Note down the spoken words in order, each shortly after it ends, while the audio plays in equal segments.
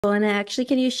And actually,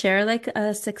 can you share like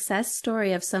a success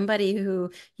story of somebody who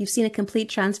you've seen a complete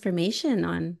transformation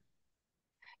on?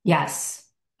 Yes.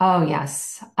 Oh,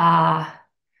 yes. I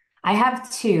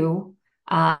have two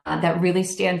that really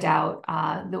stand out.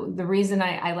 The reason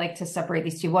I like to separate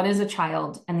these two, one is a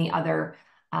child and the other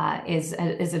is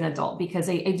an adult, because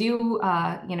I do,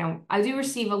 I do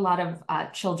receive a lot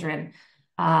of children.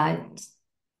 Uh,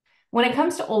 when it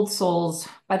comes to old souls,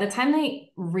 by the time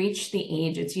they reach the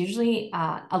age, it's usually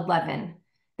 11,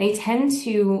 they tend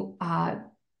to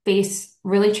face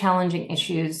really challenging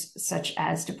issues such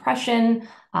as depression,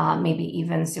 maybe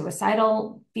even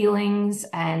suicidal feelings,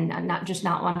 and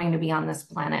not wanting to be on this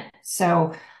planet.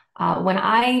 So when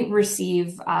I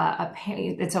receive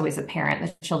it's always a parent,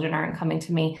 the children aren't coming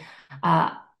to me.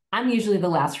 Uh, I'm usually the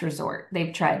last resort.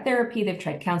 They've tried therapy, they've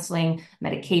tried counseling,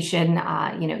 medication,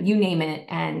 you name it,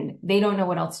 and they don't know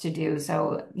what else to do.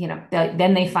 So,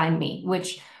 then they find me,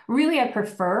 which really I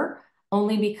prefer,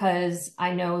 only because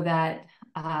I know that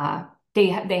they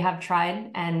have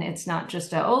tried, and it's not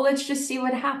just oh, let's just see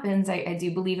what happens. I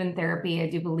do believe in therapy. I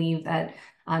do believe that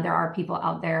there are people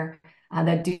out there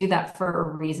that do that for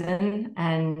a reason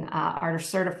and are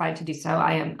certified to do so.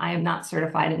 I am not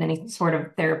certified in any sort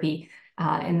of therapy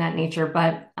in that nature,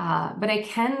 but I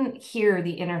can hear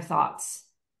the inner thoughts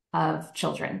of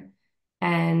children,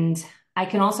 and I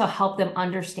can also help them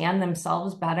understand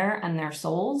themselves better and their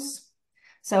souls.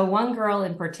 So one girl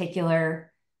in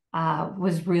particular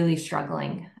was really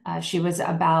struggling. She was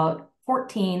about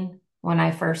 14 when I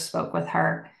first spoke with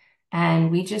her, and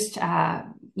we just,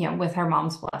 with her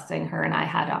mom's blessing, her and I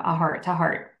had a heart to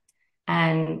heart,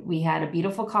 and we had a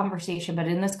beautiful conversation. But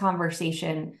in this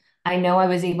conversation, I know I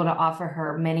was able to offer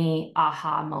her many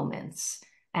aha moments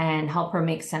and help her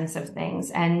make sense of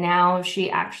things. And now she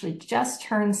actually just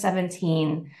turned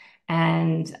 17,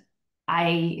 and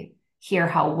I hear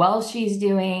how well she's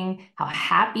doing, how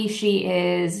happy she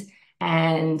is.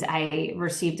 And I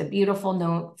received a beautiful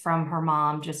note from her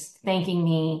mom just thanking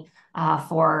me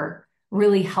for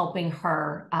really helping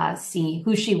her see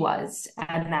who she was,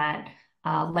 and that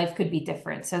life could be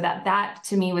different. So that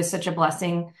to me was such a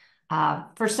blessing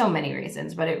for so many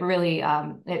reasons, but it really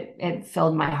it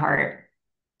filled my heart.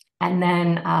 And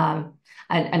then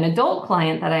an adult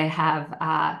client that I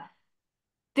have,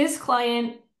 this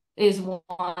client is one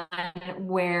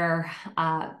where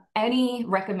any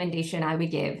recommendation I would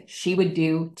give, she would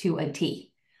do to a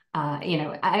T.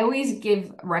 I always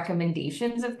give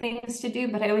recommendations of things to do,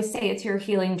 but I always say it's your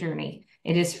healing journey.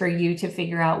 It is for you to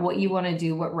figure out what you want to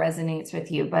do, what resonates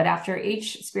with you. But after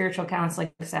each spiritual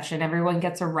counseling session, everyone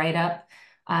gets a write up.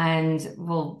 And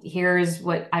well, here's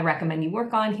what I recommend you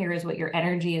work on. Here is what your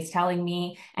energy is telling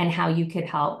me, and how you could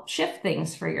help shift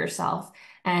things for yourself,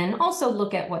 and also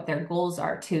look at what their goals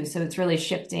are too. So it's really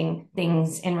shifting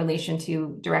things in relation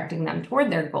to directing them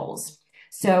toward their goals.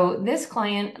 So this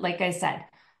client, like I said,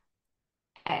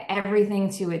 everything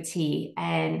to a T,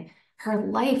 and her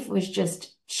life was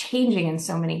just changing in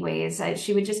so many ways.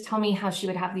 She would just tell me how she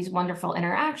would have these wonderful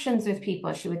interactions with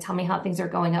people. She would tell me how things are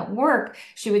going at work.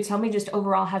 She would tell me just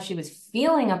overall how she was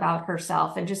feeling about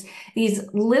herself, and just these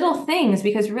little things,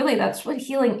 because really that's what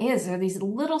healing is. Are these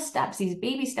little steps, these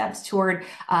baby steps toward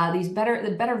the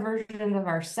better versions of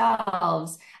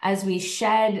ourselves, as we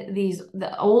shed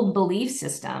the old belief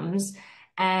systems.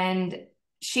 And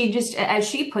she just, as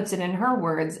she puts it in her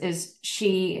words, is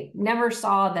she never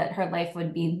saw that her life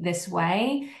would be this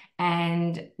way,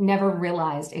 and never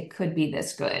realized it could be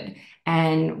this good.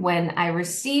 And when I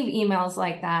receive emails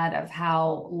like that of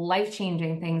how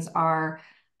life-changing things are,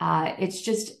 it's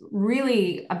just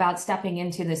really about stepping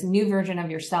into this new version of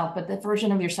yourself, but the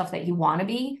version of yourself that you want to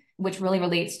be, which really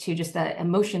relates to just the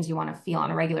emotions you want to feel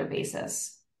on a regular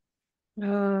basis.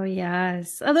 Oh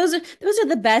yes. Oh, those are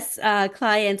the best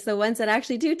clients, the ones that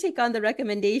actually do take on the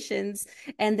recommendations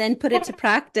and then put it to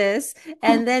practice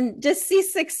and then just see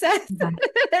success. Little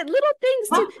things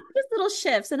too, just little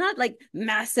shifts, and not like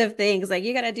massive things like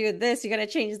you got to do this, you got to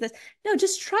change this. No,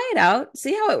 just try it out,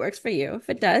 see how it works for you. If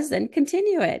it does, then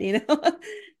continue it, you know.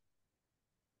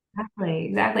 Exactly,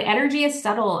 exactly. Energy is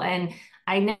subtle, and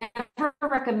I never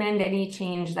recommend any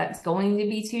change that's going to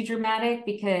be too dramatic,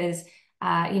 because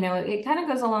it kind of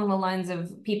goes along the lines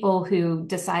of people who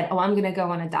decide, oh, I'm going to go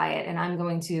on a diet and I'm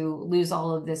going to lose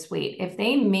all of this weight. If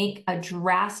they make a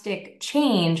drastic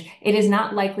change, it is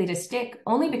not likely to stick,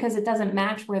 only because it doesn't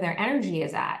match where their energy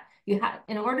is at. You have,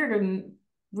 in order to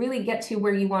really get to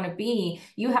where you want to be,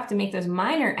 you have to make those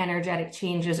minor energetic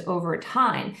changes over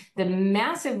time. The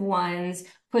massive ones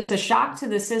puts a shock to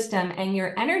the system, and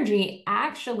your energy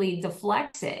actually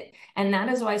deflects it. And that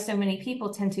is why so many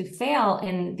people tend to fail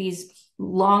in these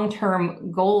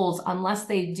long-term goals unless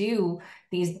they do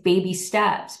these baby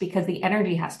steps because the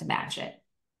energy has to match it.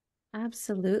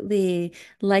 Absolutely.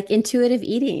 Like intuitive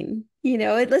eating,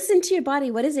 listen to your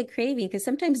body. What is it craving? Because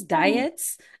sometimes Right.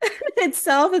 diets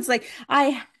itself, it's like,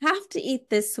 I have to eat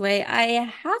this way. I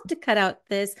have to cut out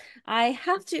this. I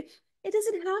have to. It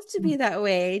doesn't have to be that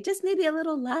way. Just maybe a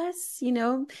little less.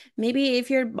 Maybe if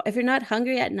you're not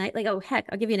hungry at night, like, oh heck,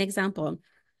 I'll give you an example.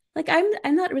 Like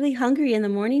I'm not really hungry in the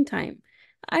morning time.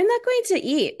 I'm not going to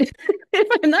eat. If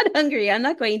I'm not hungry, I'm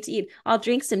not going to eat. I'll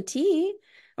drink some tea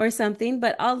or something,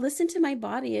 but I'll listen to my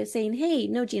body as saying, hey,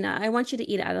 no, Gina, I want you to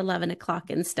eat at 11 o'clock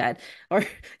instead, or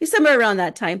somewhere around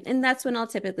that time. And that's when I'll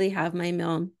typically have my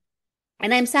meal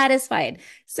and I'm satisfied.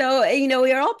 So,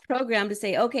 we are all programmed to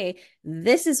say, okay,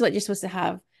 this is what you're supposed to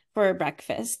have for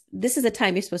breakfast. This is the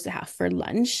time you're supposed to have for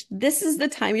lunch. This is the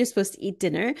time you're supposed to eat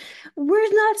dinner.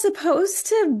 We're not supposed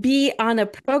to be on a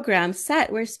program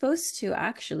set. We're supposed to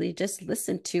actually just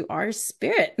listen to our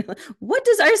spirit. What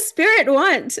does our spirit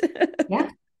want? Yeah,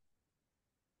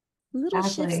 Little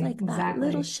shifts exactly. like that,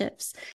 little Exactly. shifts.